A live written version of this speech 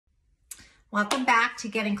Welcome back to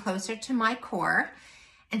Getting Closer to My Core.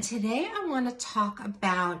 And today I want to talk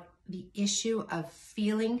about the issue of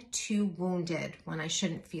feeling too wounded when I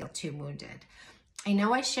shouldn't feel too wounded. I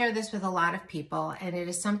know I share this with a lot of people, and it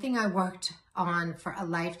is something I worked on for a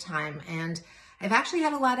lifetime. And I've actually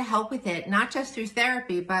had a lot of help with it, not just through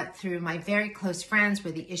therapy, but through my very close friends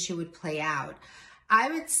where the issue would play out.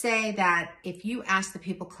 I would say that if you ask the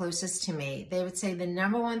people closest to me, they would say the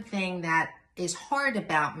number one thing that is hard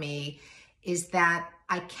about me is that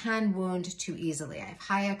I can wound too easily. I have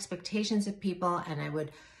high expectations of people, and I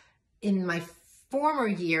would, in my former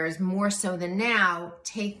years, more so than now,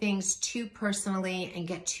 take things too personally and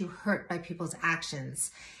get too hurt by people's actions.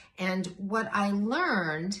 And what I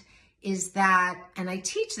learned is that, and I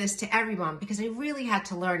teach this to everyone because I really had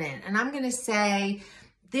to learn it, and I'm gonna say,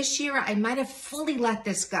 this year, I might have fully let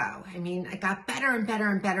this go. I mean, I got better and better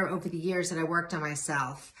and better over the years that I worked on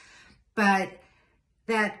myself. But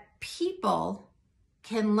that people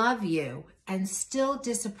can love you and still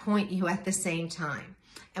disappoint you at the same time.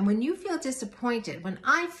 And when you feel disappointed, when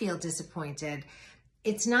I feel disappointed,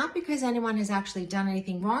 it's not because anyone has actually done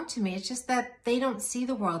anything wrong to me. It's just that they don't see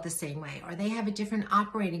the world the same way, or they have a different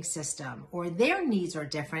operating system, or their needs are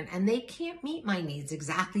different and they can't meet my needs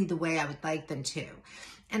exactly the way I would like them to.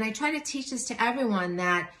 And I try to teach this to everyone,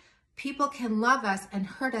 that people can love us and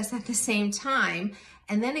hurt us at the same time.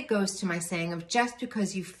 And then it goes to my saying of just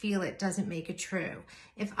because you feel it doesn't make it true.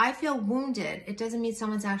 If I feel wounded, it doesn't mean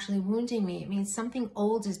someone's actually wounding me. It means something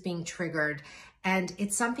old is being triggered, and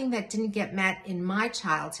it's something that didn't get met in my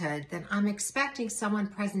childhood that I'm expecting someone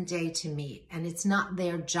present day to meet. And it's not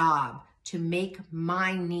their job to make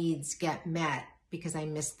my needs get met because I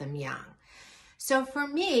missed them young. So for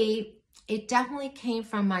me, it definitely came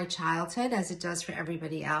from my childhood, as it does for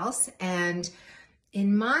everybody else. And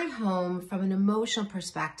in my home, from an emotional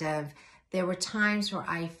perspective, there were times where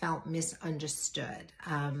I felt misunderstood.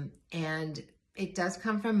 And it does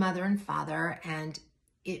come from mother and father, and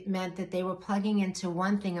it meant that they were plugging into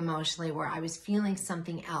one thing emotionally where I was feeling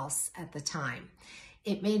something else at the time.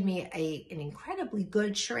 It made me an incredibly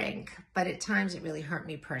good shrink, but at times it really hurt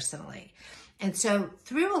me personally. And so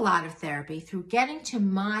through a lot of therapy, through getting to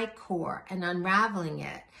my core and unraveling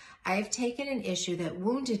it, I've taken an issue that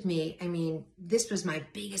wounded me. I mean, this was my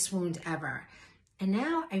biggest wound ever. And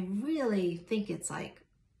now I really think it's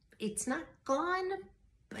not gone,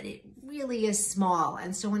 but it really is small.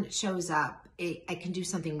 And so when it shows up, I can do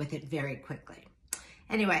something with it very quickly.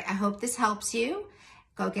 Anyway, I hope this helps you.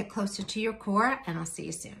 Go get closer to your core, and I'll see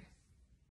you soon.